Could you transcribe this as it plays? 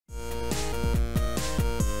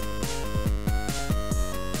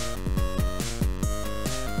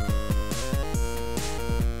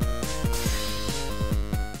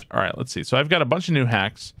All right, let's see. So I've got a bunch of new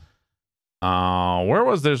hacks.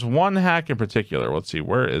 There's one hack in particular. Let's see,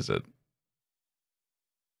 where is it?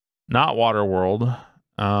 Not Waterworld.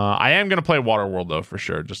 I am gonna play Waterworld though for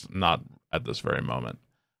sure, just not at this very moment.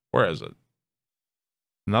 Where is it?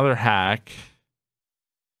 Another hack.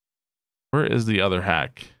 Where is the other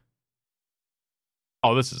hack?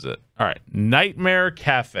 Oh, this is it. All right, Nightmare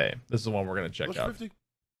Cafe. This is the one we're gonna check out. 50?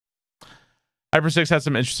 Hyper6 had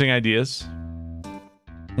some interesting ideas.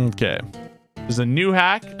 Okay. This is a new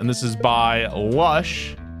hack, and this is by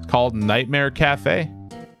Lush. It's called Nightmare Cafe.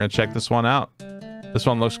 We're gonna check this one out. This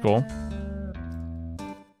one looks cool.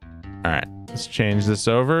 All right, let's change this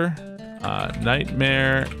over.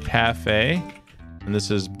 Nightmare Cafe, and this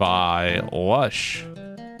is by Lush.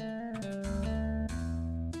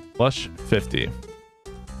 Lush 50.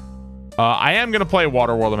 I am gonna play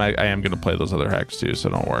Waterworld, and I am gonna play those other hacks too, so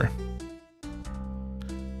don't worry.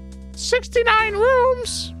 69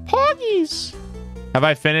 rooms, Poggies. Have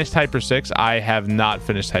I finished Hyper 6? I have not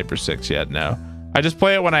finished Hyper 6 yet. No, I just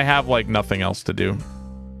play it when I have like nothing else to do,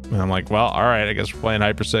 and I'm like, well, all right, I guess we're playing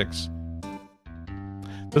Hyper 6.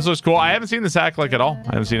 This looks cool. I haven't seen this hack like at all.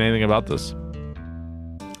 I haven't seen anything about this,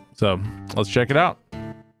 so let's check it out.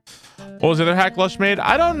 What was the other hack Lush made?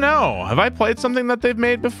 I don't know. Have I played something that they've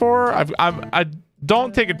made before? I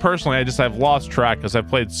don't take it personally. I've lost track because I've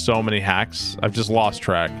played so many hacks. I've just lost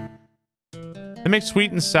track. They make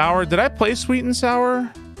sweet and sour. Did I play sweet and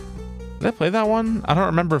sour? Did I play that one? I don't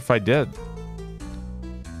remember if I did.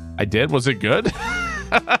 I did? Was it good?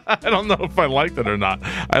 I don't know if I liked it or not.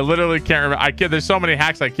 I literally can't remember. There's so many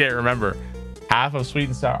hacks I can't remember. Half of sweet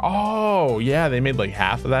and sour. Oh, yeah. They made like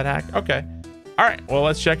half of that hack. Okay. All right. Well,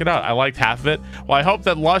 let's check it out. I liked half of it. Well, I hope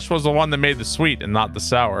that Lush was the one that made the sweet and not the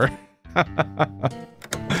sour.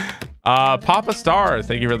 Papa Star,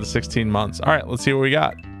 thank you for the 16 months. All right, let's see what we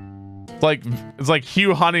got. It's like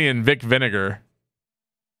Hugh Honey and Vic Vinegar.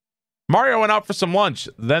 Mario went out for some lunch,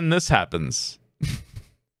 then this happens.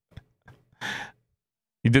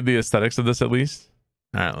 You did the aesthetics of this at least.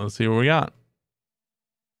 All right, let's see what we got.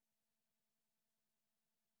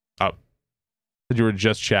 Oh, said you were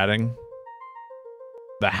just chatting.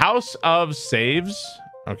 The House of Saves.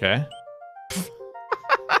 Okay.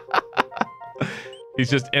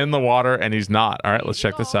 He's just in the water and he's not. All right, let's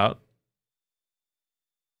check this out.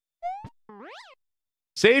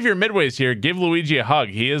 Savior Midway's here. Give Luigi a hug.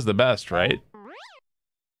 He is the best, right?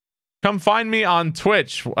 Come find me on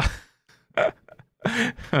Twitch.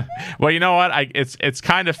 Well, you know what? It's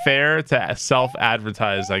kind of fair to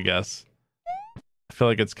self-advertise, I guess. I feel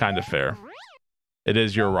like it's kind of fair. It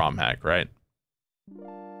is your ROM hack, right?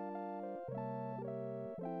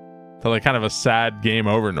 So like kind of a sad game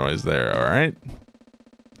over noise there, all right?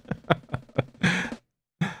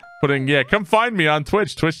 Yeah, come find me on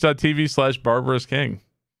Twitch, twitch.tv/barbarousking.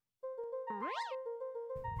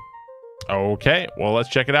 Okay, well, let's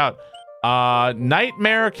check it out.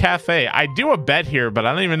 Nightmare Cafe. I do a bet here, but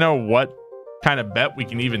I don't even know what kind of bet we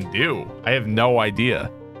can even do. I have no idea.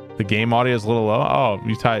 The game audio is a little low. Oh,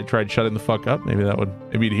 you tried shutting the fuck up. Maybe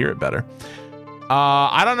you'd hear it better.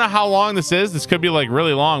 I don't know how long this is. This could be like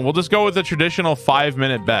really long. We'll just go with the traditional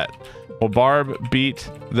 5-minute bet. Will Barb beat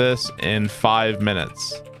this in 5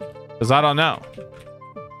 minutes? Because I don't know.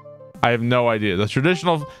 I have no idea. The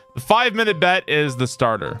 5-minute bet is the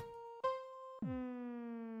starter.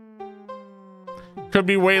 Could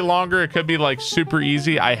be way longer. It could be like super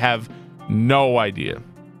easy. I have no idea.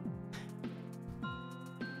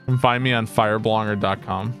 You can find me on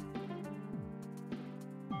fireblonger.com.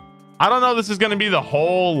 I don't know if this is going to be the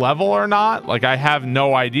whole level or not. Like, I have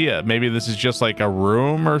no idea. Maybe this is just like a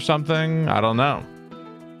room or something. I don't know.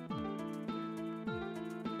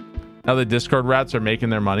 Now the Discord rats are making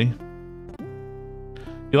their money.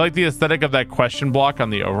 You like the aesthetic of that question block on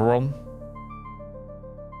the overworld?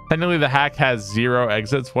 Technically, the hack has 0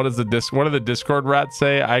 exits. What do the Discord rats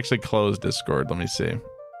say? I actually closed Discord. Let me see.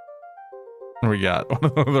 What do we got?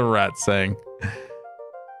 What are the rats saying?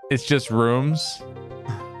 It's just rooms.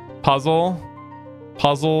 Puzzle.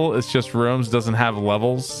 It's just rooms. Doesn't have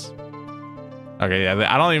levels. Okay,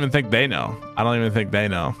 yeah. I don't even think they know. All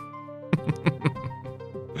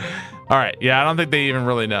right. Yeah, I don't think they even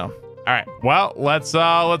really know. All right. Well, let's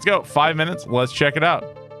go. 5 minutes. Let's check it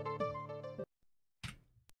out.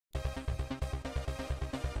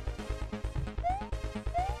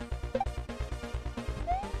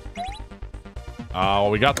 Oh,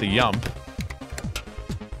 we got the yump.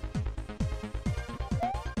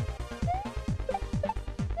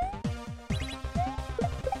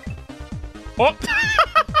 Oh.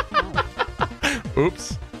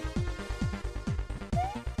 Oops.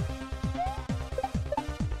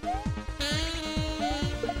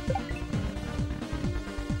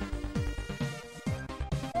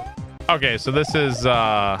 Okay, so this is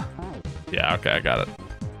yeah, okay, I got it.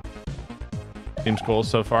 Seems cool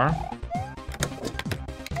so far.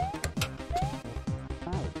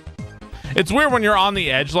 It's weird when you're on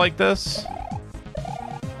the edge like this,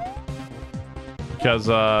 because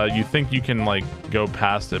you think you can like go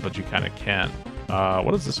past it, but you kind of can't.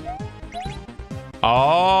 What is this?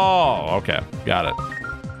 Oh, okay, got it.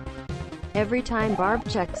 Every time Barb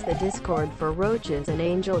checks the Discord for roaches, an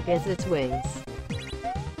angel gets its wings.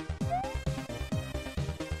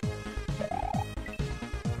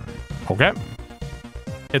 Okay.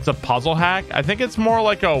 It's a puzzle hack. I think it's more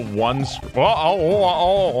like a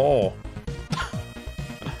oh.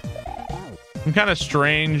 Some kind of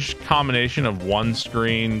strange combination of one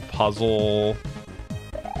screen puzzle.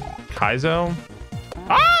 Kaizo?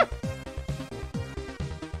 Ah!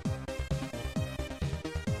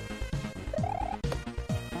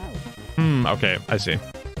 Okay, I see.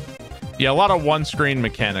 Yeah, a lot of one screen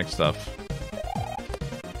mechanic stuff.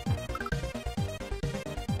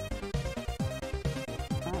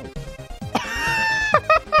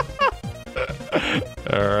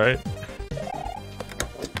 All right.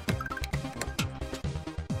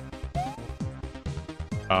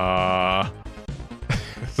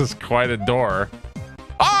 This is quite a door.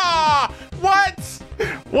 Ah! What?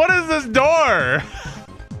 What is this door?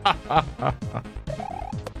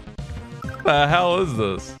 The hell is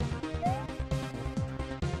this?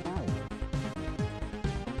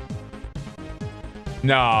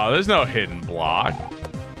 No, there's no hidden block.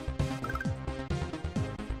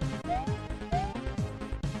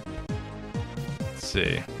 Let's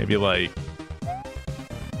see. Maybe like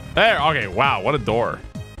there. Okay, wow, what a door.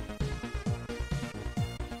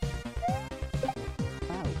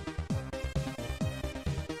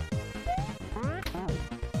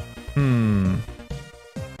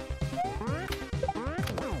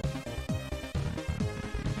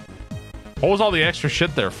 What was all the extra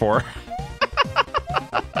shit there for?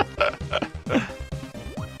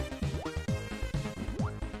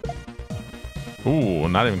 Ooh,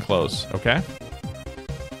 not even close. Okay.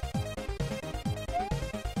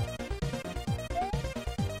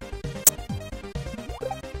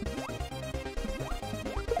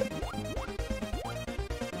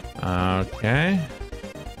 Okay.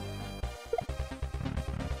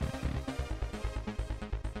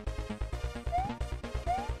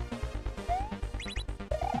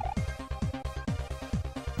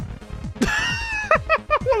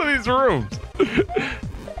 What are these rooms?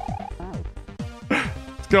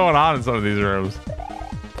 What's going on in some of these rooms?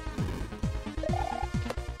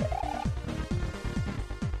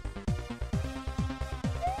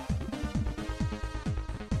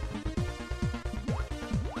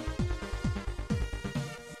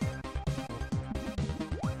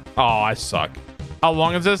 Oh, I suck. How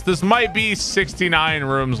long is this? This might be 69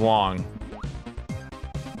 rooms long.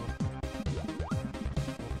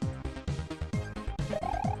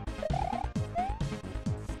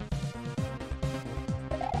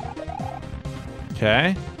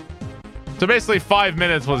 Okay. So basically 5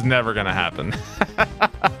 minutes was never gonna happen.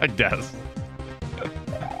 I guess.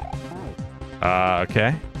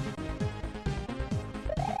 Okay.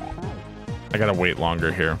 I gotta wait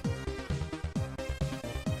longer here.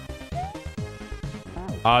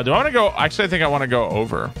 Do I want to go? Actually, I think I want to go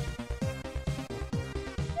over.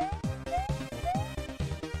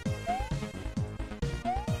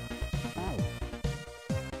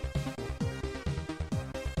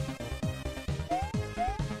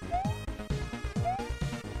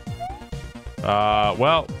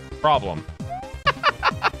 Well, problem.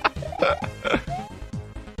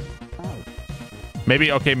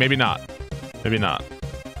 Maybe, okay, maybe not. Maybe not.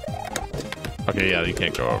 Okay, yeah, you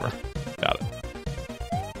can't go over. Got it.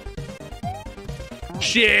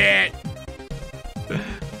 Shit!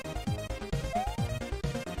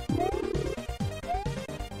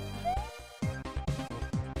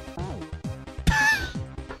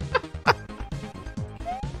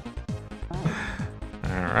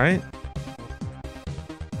 All right.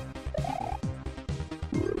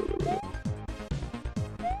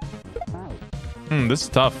 This is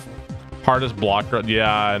tough. Hardest block.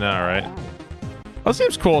 Yeah, I know, right? That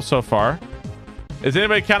seems cool so far. Is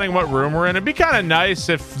anybody counting what room we're in? It'd be kind of nice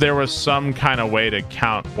if there was some kind of way to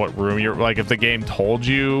count what room you're, like if the game told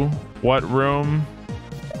you what room.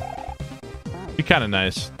 It'd be kind of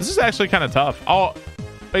nice. This is actually kind of tough. Oh,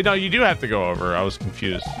 wait, no, you do have to go over. I was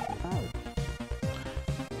confused.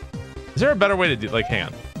 Is there a better way to do, like, hang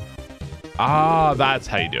on. Ah, that's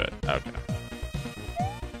how you do it. Okay.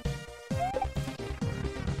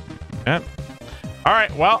 Yep. All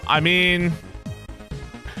right. Well, I mean,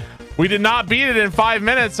 We did not beat it in 5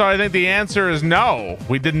 minutes, so I think the answer is no.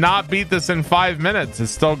 We did not beat this in 5 minutes.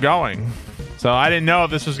 It's still going. So I didn't know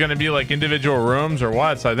if this was going to be like individual rooms or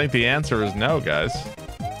what, so I think the answer is no, guys.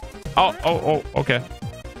 Oh, okay.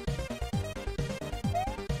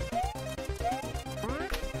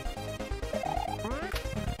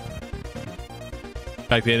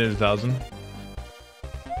 Back to 800,000.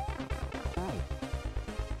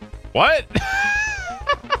 What?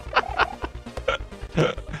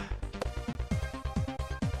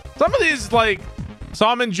 Some of these, like, so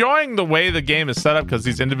I'm enjoying the way the game is set up because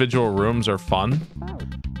these individual rooms are fun.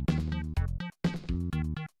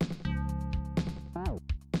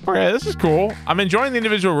 Okay, this is cool. I'm enjoying the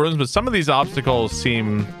individual rooms, but some of these obstacles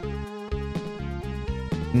seem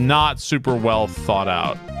not super well thought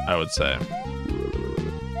out, I would say.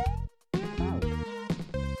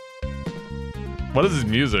 What is this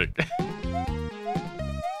music?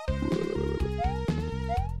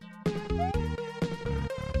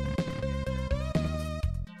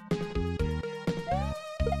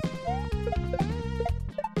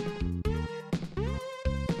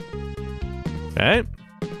 Okay.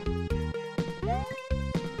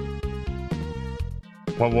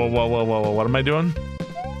 Whoa, what am I doing?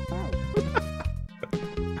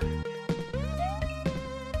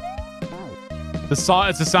 The song,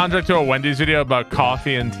 it's a soundtrack to a Wendy's video about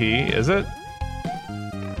coffee and tea, is it?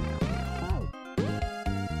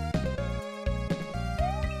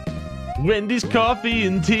 Wendy's coffee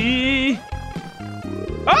and tea.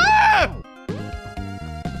 Ah!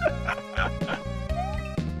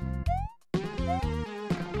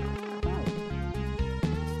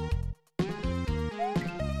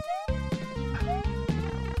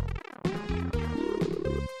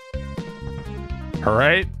 All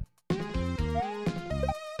right.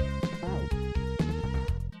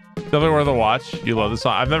 Definitely worth a watch. You love this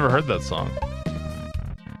song. I've never heard that song.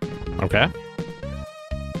 Okay.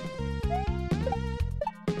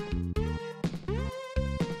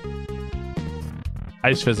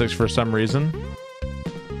 Ice physics for some reason.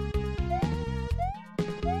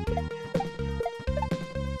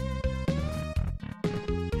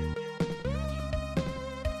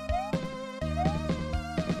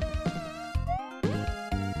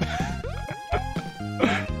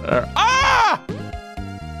 Ah!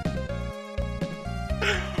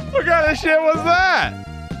 What kind of shit was that?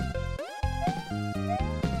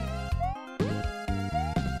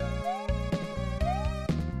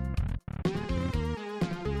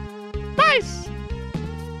 Nice.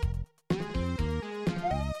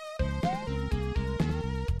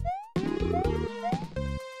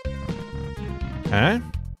 Okay.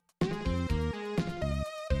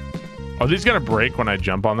 Are these gonna break when I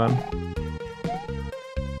jump on them?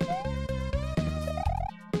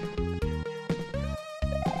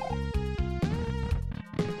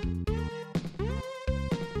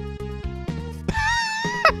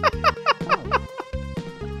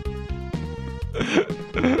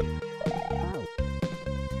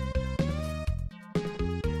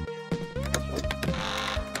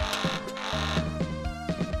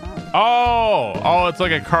 Oh, it's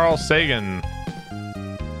like a Carl Sagan.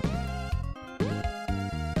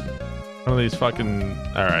 One of these fucking...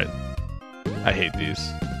 All right. I hate these.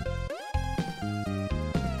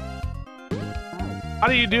 How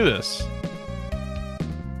do you do this?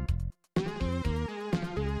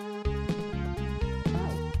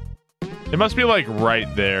 It must be like right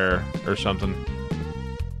there or something.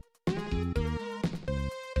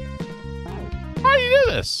 How do you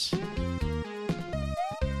do this?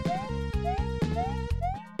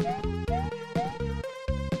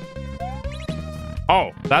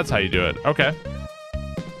 Oh, that's how you do it. Okay.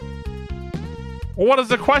 Well, what does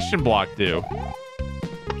the question block do?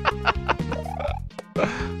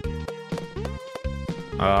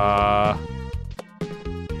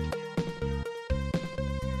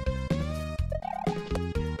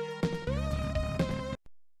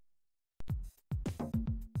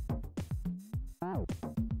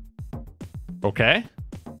 Okay.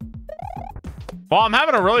 Well, I'm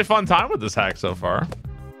having a really fun time with this hack so far.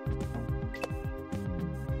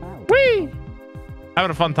 Whee!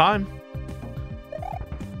 Having a fun time.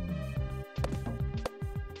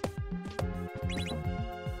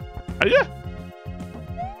 Yeah.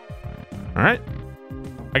 All right.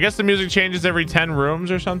 I guess the music changes every 10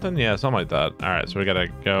 rooms or something. Yeah, something like that. All right, so we gotta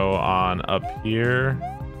go on up here.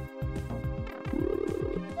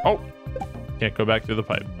 Oh, can't go back through the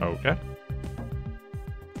pipe. Okay.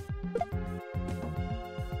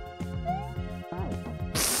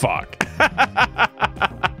 Fuck.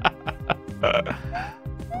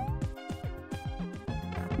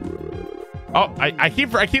 Oh, I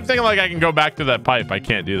keep thinking like I can go back to that pipe. I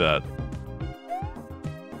can't do that.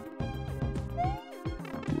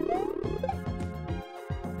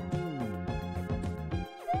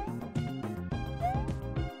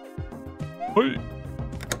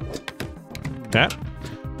 Okay.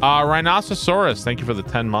 Rhinoceros, thank you for the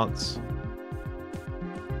 10 months.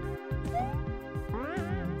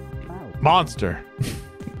 Monster.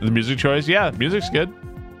 The music choice, yeah, music's good.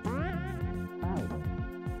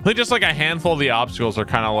 I think just like a handful of the obstacles are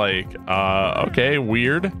kind of like, okay,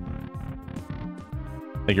 weird.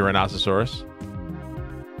 Thank you, Rhinoceros.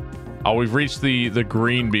 Oh, we've reached the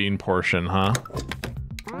green bean portion, huh?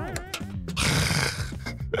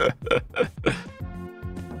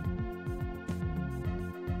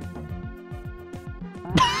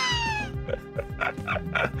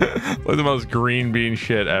 Like the most green bean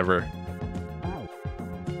shit ever.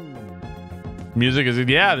 Music is good.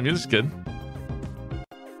 Yeah, the music's good.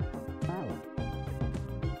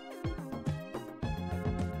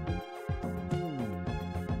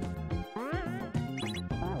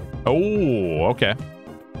 Oh, okay.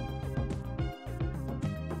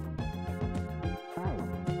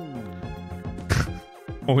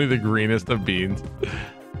 Only the greenest of beans.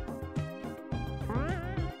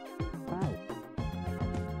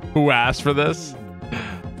 Who asked for this?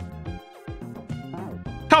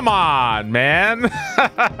 Come on, man.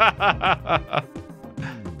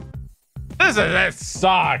 This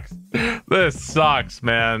sucks. This sucks,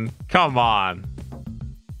 man. Come on.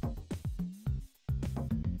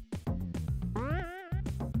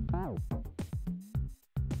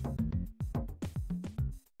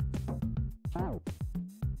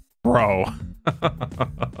 Bro.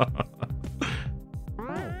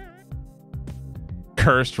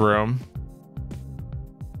 Cursed room.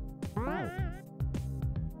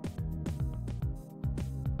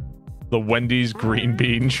 The Wendy's green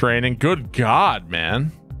bean training. Good God,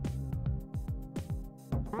 man.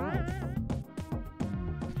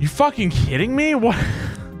 You fucking kidding me? What?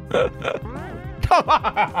 Come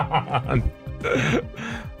on.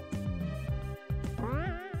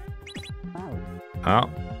 Oh.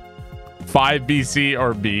 5 BC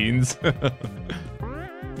or beans.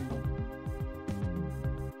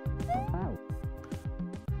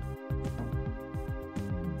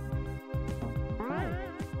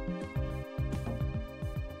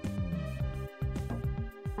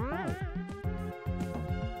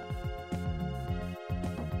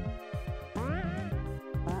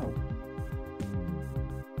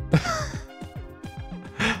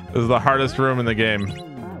 This is the hardest room in the game.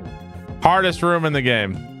 Hardest room in the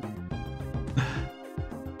game.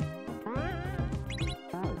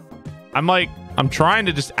 I'm trying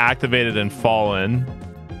to just activate it and fall in.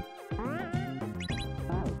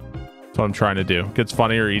 That's what I'm trying to do. Gets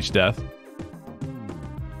funnier each death.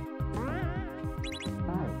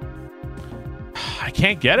 I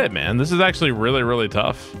can't get it, man. This is actually really, really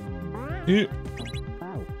tough.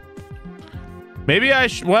 Maybe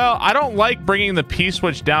well, I don't like bringing the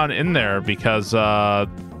P-switch down in there because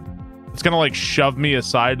it's gonna like shove me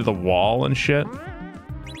aside to the wall and shit.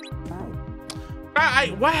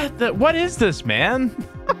 What is this, man?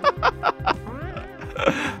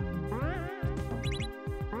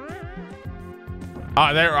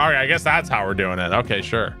 Oh, there. All right, I guess that's how we're doing it. Okay,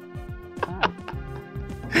 sure.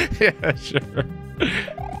 Yeah, sure.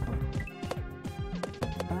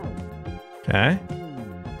 Okay.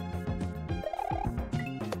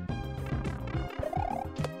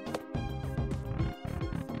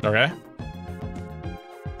 Okay.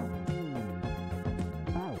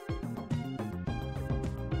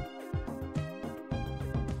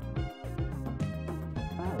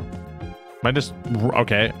 Am I just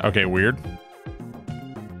okay? Okay, weird.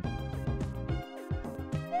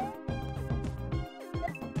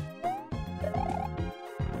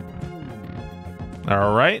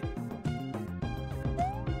 All right.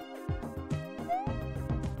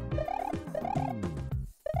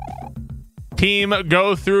 Team,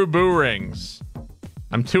 go through boo rings.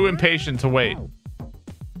 I'm too impatient to wait.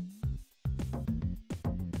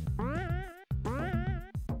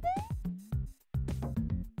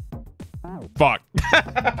 Fuck.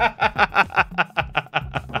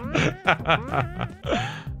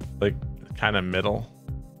 Like kind of middle.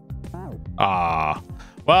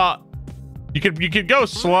 Well, you could go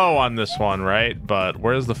slow on this one, right? But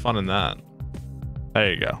where's the fun in that?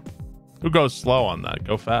 There you go. Who goes slow on that?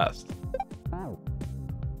 Go fast.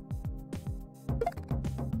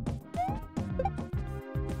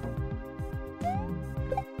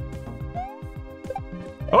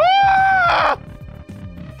 Ah!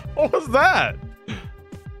 What was that?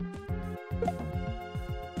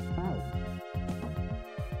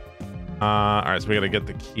 All right, so we gotta get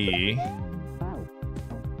the key.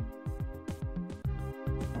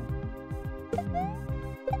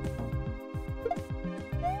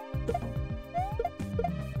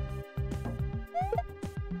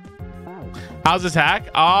 How's this hack?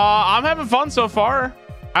 I'm having fun so far.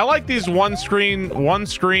 I like these one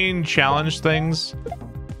screen challenge things.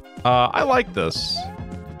 I like this.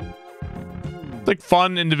 It's like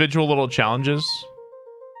fun individual little challenges.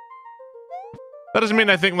 That doesn't mean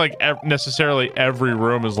I think like necessarily every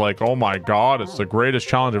room is like, oh my god, it's the greatest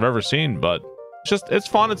challenge I've ever seen, but it's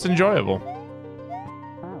fun, it's enjoyable.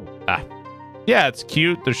 Yeah, it's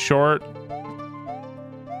cute, they're short,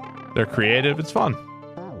 they're creative, it's fun.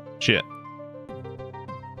 Shit.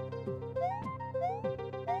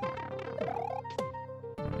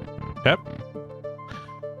 Yep.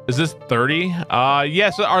 Is this 30?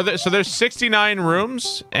 Yes. So there's 69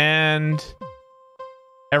 rooms, and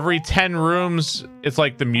every 10 rooms, it's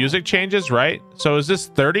like the music changes, right? So is this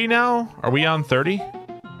 30 now? Are we on 30?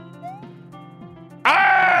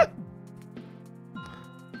 Ah!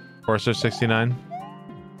 Of course, there's 69.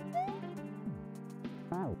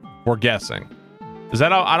 We're guessing. Is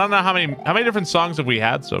that? I don't know how many different songs have we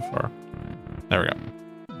had so far. There we go.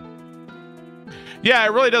 Yeah,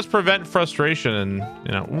 it really does prevent frustration, and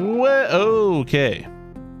you know, okay.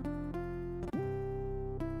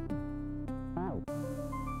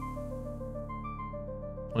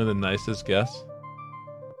 One of the nicest guess.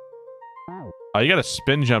 Oh, you got to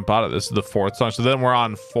spin jump out of this. This is the 4th song, so then we're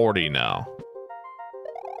on 40 now.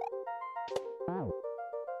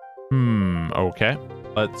 Okay.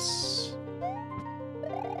 Let's.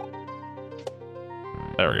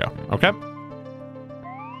 There we go. Okay.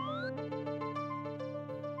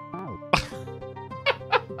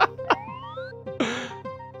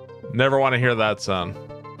 Never want to hear that sound.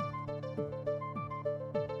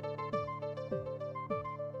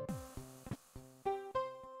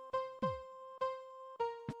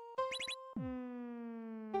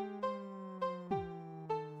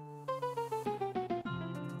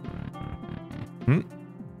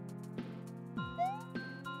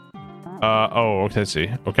 Oh, okay, let's see.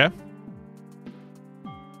 Okay.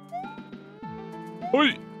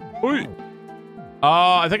 Oi! Oi!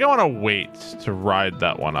 I think I want to wait to ride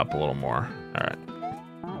that one up a little more. All right.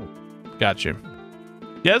 Got you.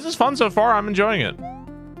 Yeah, this is fun so far. I'm enjoying it.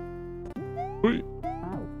 Oi.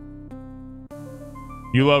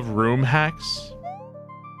 You love room hacks?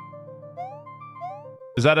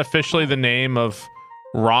 Is that officially the name of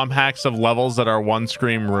ROM hacks of levels that are one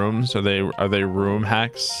screen rooms? Are they room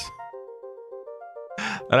hacks?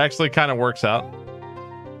 That actually kind of works out.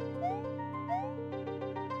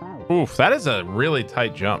 Oof, that is a really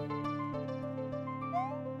tight jump.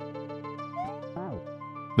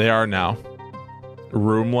 They are now.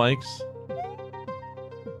 Room likes.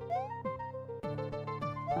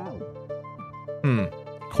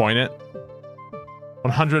 Coin it.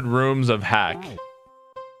 100 rooms of hack.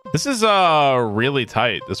 This is really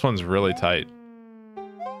tight. This one's really tight.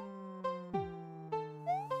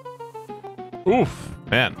 Oof,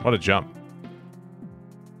 man, what a jump.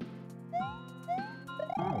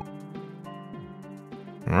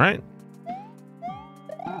 All right.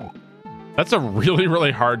 That's a really,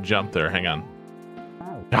 really hard jump there. Hang on.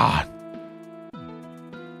 God.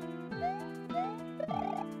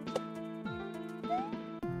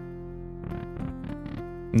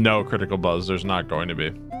 No critical buzz. There's not going to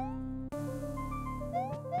be.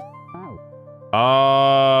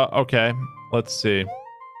 Okay. Let's see.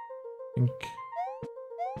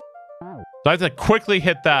 So I have to quickly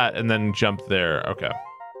hit that and then jump there. Okay.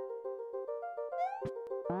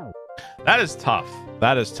 That is tough.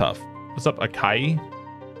 That is tough. What's up, Akai?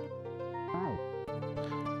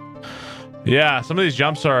 Yeah, some of these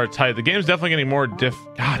jumps are tight. The game's definitely getting more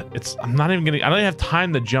God, I'm not even getting. I don't even have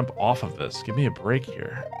time to jump off of this. Give me a break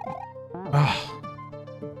here.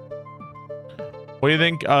 What do you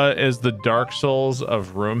think is the Dark Souls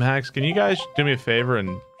of room hacks? Can you guys do me a favor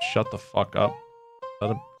and shut the fuck up?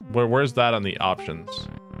 Where's that on the options?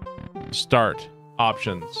 Start.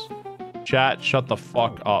 Options. Chat, shut the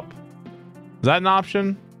fuck up. Is that an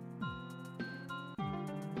option?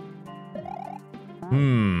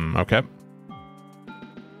 Okay.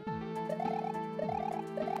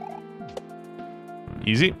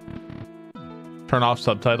 Easy. Turn off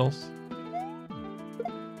subtitles.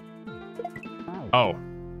 Oh.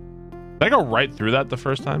 Did I go right through that the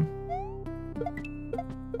first time?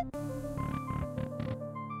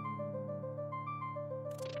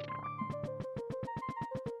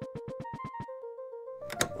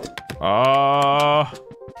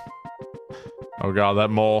 Oh god, that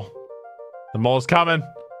mole. The mole's coming.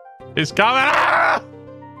 He's coming! Ah!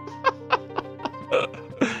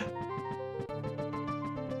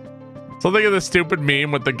 So think of the stupid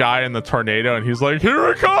meme with the guy in the tornado and he's like,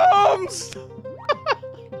 here it comes.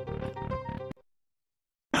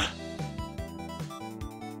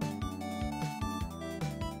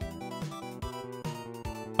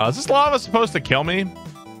 Is this lava supposed to kill me?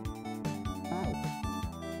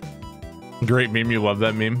 Great meme. You love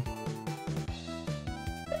that meme.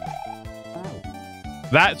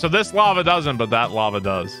 So this lava doesn't, but that lava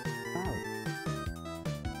does.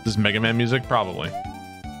 This is Mega Man music? Probably.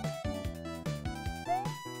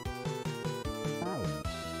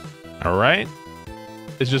 All right.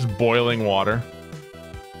 It's just boiling water.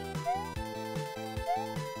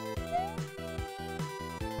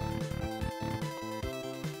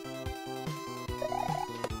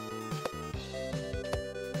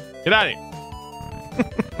 Get out of here.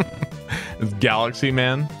 It's Galaxy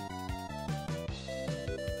Man.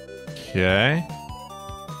 Okay.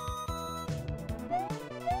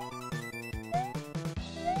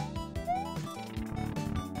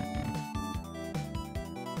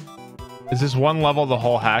 Is this one level the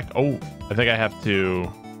whole hack? Oh, I think I have to.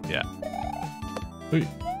 Yeah. Wait.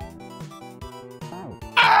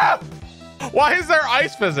 Ah! Why is there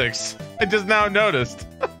ice physics? I just now noticed.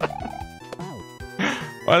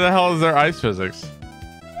 Why the hell is there ice physics?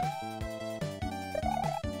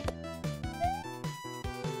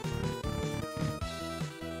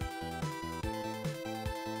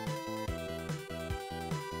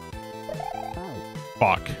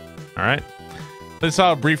 Fuck. All right. They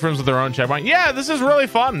saw brief rooms with their own checkpoint. Yeah, this is really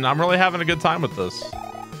fun. I'm really having a good time with this.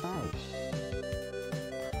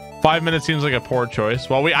 5 minutes seems like a poor choice.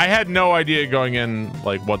 Well, I had no idea going in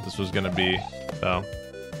like what this was gonna be. So.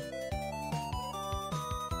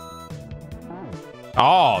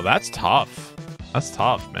 Oh, that's tough. That's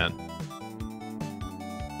tough, man.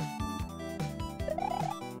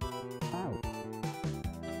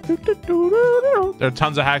 There are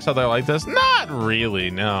tons of hacks out there like this. Not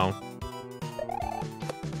really, no.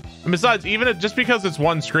 And besides, just because it's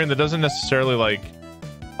one screen, that doesn't necessarily like,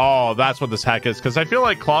 oh, that's what this hack is. Because I feel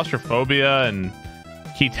like claustrophobia and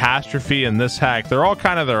catastrophe and this hack, they're all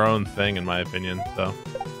kind of their own thing, in my opinion. So,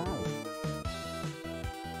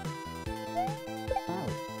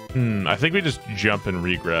 I think we just jump and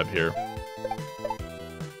re-grab here.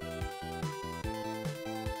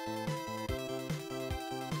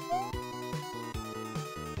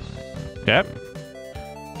 Yep.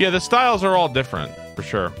 Yeah, the styles are all different for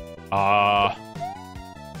sure.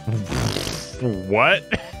 What?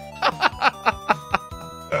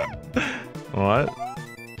 What?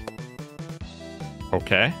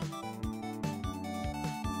 Okay.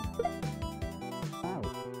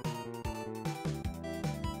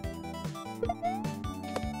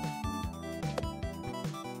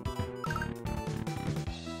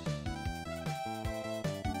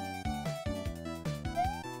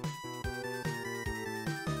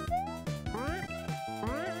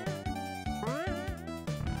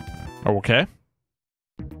 Okay.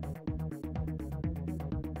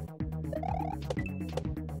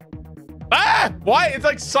 Ah! Why? It's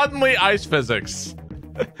like suddenly ice physics.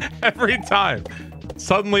 Every time.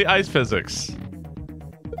 Suddenly ice physics.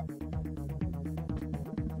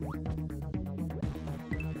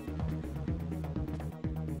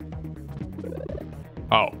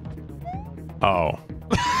 Oh. Oh.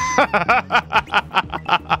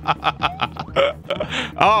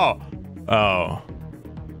 Oh. Oh.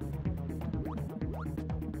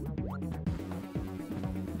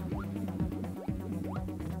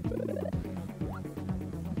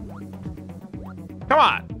 Come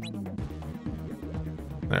on.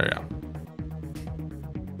 There we go.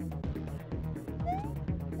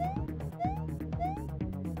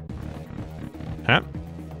 Huh?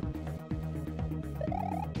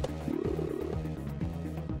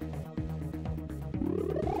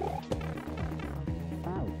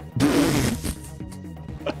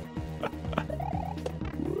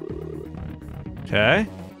 Okay.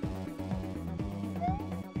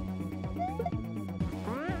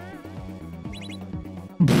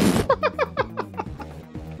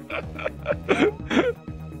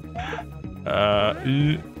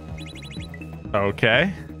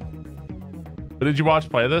 Okay. But did you watch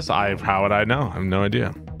play this? How would I know? I have no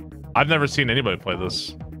idea. I've never seen anybody play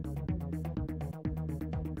this.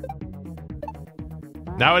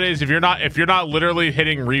 Nowadays, if you're not literally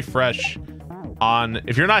hitting refresh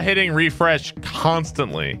if you're not hitting refresh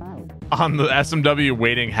constantly on the SMW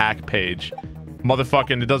waiting hack page,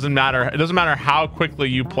 motherfucking, it doesn't matter how quickly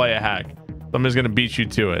you play a hack. Somebody's gonna beat you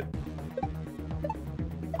to it.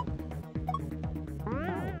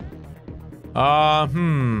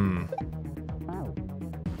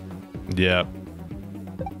 Yep.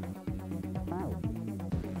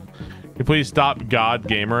 you please stop God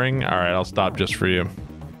gamering? All right, I'll stop just for you.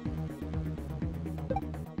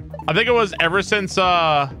 I think it was ever since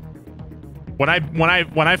when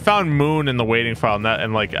I found Moon in the waiting file,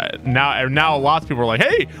 and like now lots of people are like,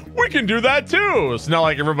 hey, we can do that too. So now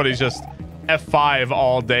like everybody's just F5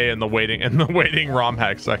 all day in the waiting ROM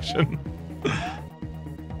hack section.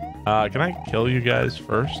 Can I kill you guys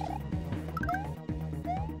first?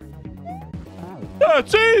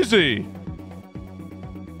 That's easy.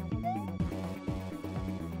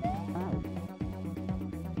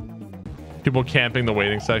 People camping the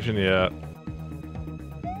waiting section, yeah.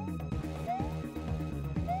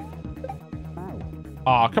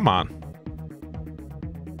 Aw, come on.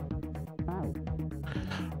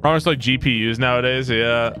 Almost like GPUs nowadays,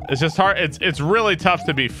 yeah. It's just hard. It's really tough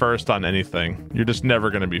to be first on anything. You're just never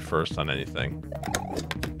gonna be first on anything.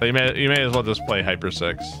 So you may as well just play Hyper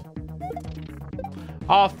 6.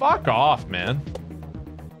 Oh, fuck off, man.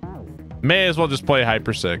 May as well just play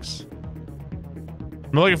Hyper 6.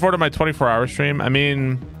 I'm looking forward to my 24-hour stream. I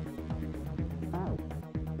mean,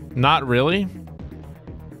 not really.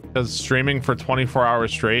 Because streaming for 24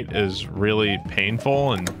 hours straight is really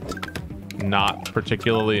painful and not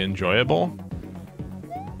particularly enjoyable.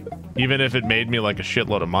 Even if it made me like a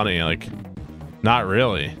shitload of money, like, not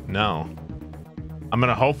really, no.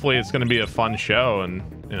 Hopefully it's gonna be a fun show and,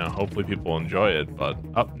 you know, hopefully people enjoy it, but,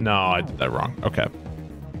 oh, no, I did that wrong. Okay.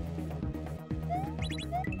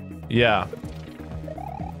 Yeah.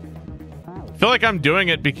 I feel like I'm doing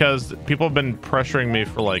it because people have been pressuring me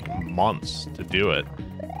for like months to do it.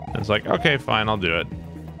 And it's like, okay, fine, I'll do it.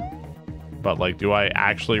 But like, do I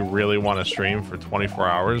actually really want to stream for 24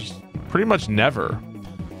 hours? Pretty much never.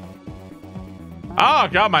 Oh,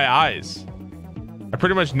 God, my eyes. I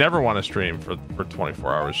pretty much never want to stream for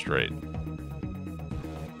 24 hours straight.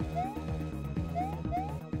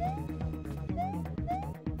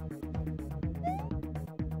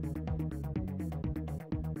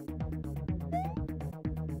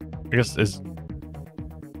 I guess it's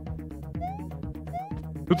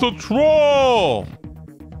a troll.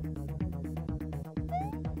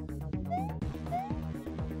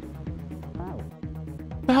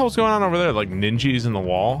 What the hell's going on over there? Like ninjas in the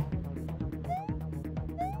wall?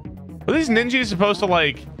 Are these ninjas supposed to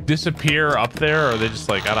like disappear up there, or are they just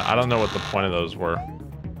like, I don't know what the point of those were.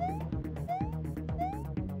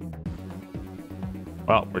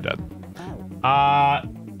 Well, we're dead.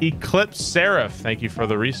 Eclipse Seraph, thank you for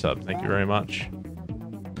the resub. Thank you very much.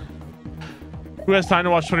 Who has time to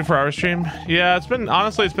watch 24-hour stream? Yeah,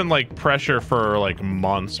 honestly, it's been like pressure for like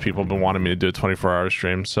months. People have been wanting me to do a 24-hour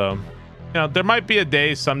stream. So, you know, there might be a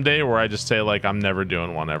day someday where I just say like, I'm never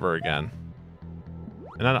doing one ever again.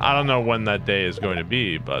 And I don't know when that day is going to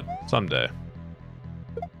be, but someday.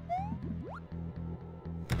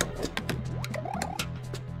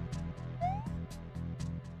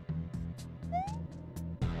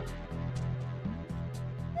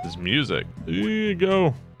 This music. There you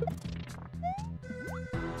go.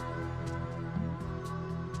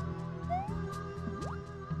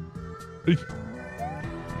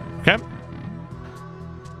 Okay.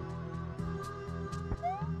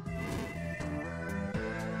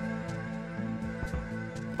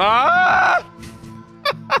 Ah!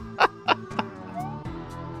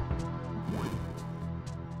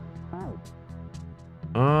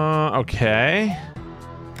 Okay.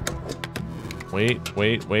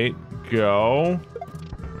 Wait. Go.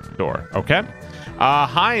 Door. Okay.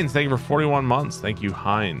 Heinz, thank you for 41 months. Thank you,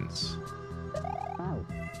 Heinz.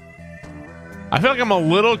 I feel like I'm a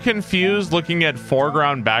little confused looking at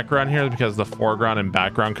foreground, background here because the foreground and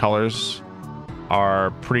background colors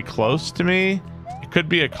are pretty close to me. It could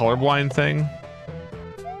be a colorblind thing.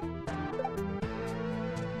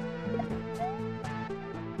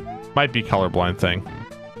 Might be colorblind thing.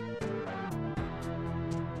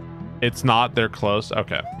 It's not, they're close.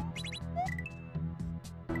 Okay.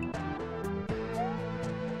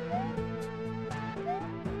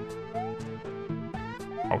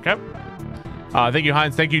 Okay. Thank you,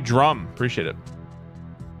 Heinz. Thank you, Drum. Appreciate it.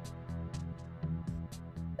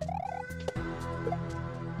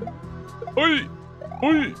 Oi!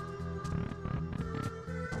 Oi!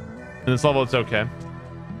 In this level, it's okay.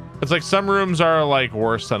 It's like some rooms are like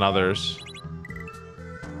worse than others.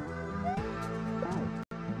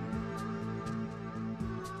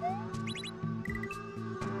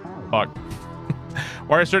 Fuck.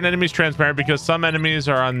 Why are certain enemies transparent? Because some enemies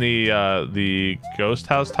are on the ghost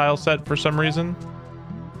house tile set for some reason.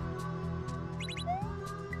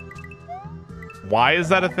 Why is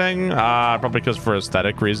that a thing? Probably because for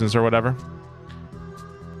aesthetic reasons or whatever.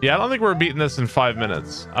 Yeah, I don't think we're beating this in 5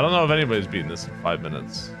 minutes. I don't know if anybody's beating this in 5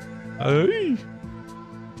 minutes. Hey.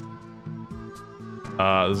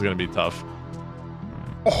 This is gonna be tough.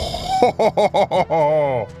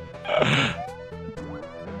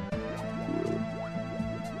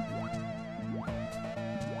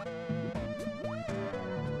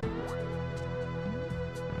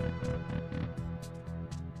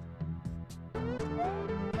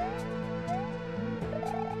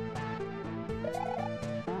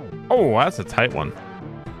 Oh, that's a tight one.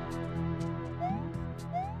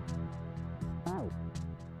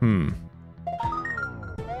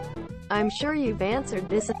 I'm sure you've answered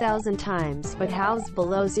this 1,000 times, but how's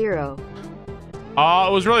below zero?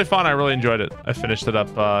 It was really fun. I really enjoyed it. I finished it up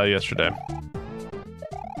yesterday.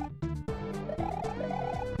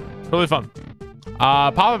 Really fun.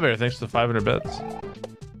 Papa Bear, thanks for the 500 bits.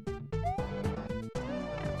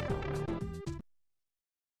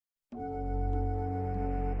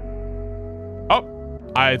 Oh,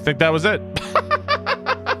 I think that was it.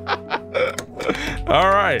 All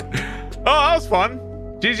right. Oh, that was fun.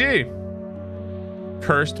 GG.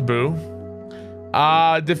 Cursed Boo.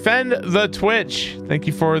 Defend the Twitch. Thank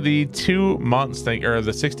you for the 2 months. Or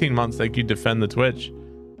the 16 months. Thank you, Defend the Twitch.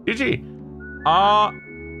 GG.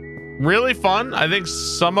 Really fun. I think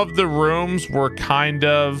some of the rooms were kind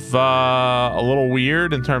of a little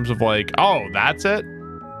weird in terms of like, oh, that's it.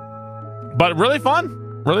 But really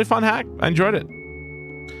fun. Really fun hack. I enjoyed it.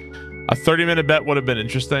 A 30-minute bet would have been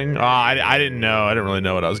interesting. I didn't know. I didn't really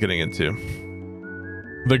know what I was getting into.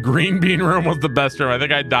 The green bean room was the best room. I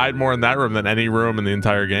think I died more in that room than any room in the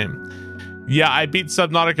entire game. Yeah, I beat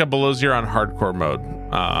Subnautica below zero on hardcore mode.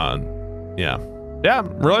 Yeah,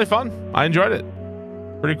 really fun. I enjoyed it.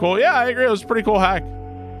 Pretty cool. Yeah, I agree. It was a pretty cool hack.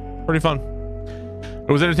 Pretty fun.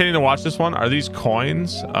 It was entertaining to watch this one. Are these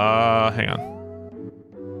coins? Hang on.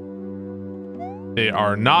 They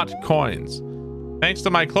are not coins. Thanks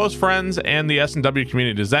to my close friends and the S&W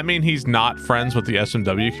community. Does that mean he's not friends with the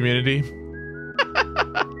S&W community?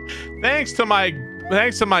 Thanks to my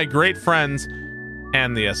great friends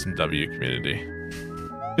and the S&W community.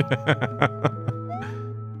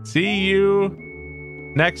 See you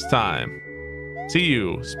next time. See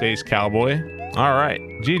you, Space Cowboy. All right,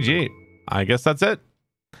 GG. I guess that's it.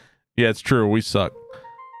 Yeah, it's true. We suck.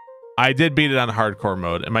 I did beat it on hardcore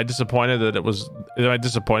mode. Am I disappointed that it was? Am I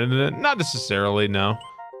disappointed in it? Not necessarily. No.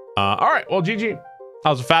 All right. Well, GG. That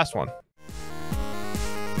was a fast one.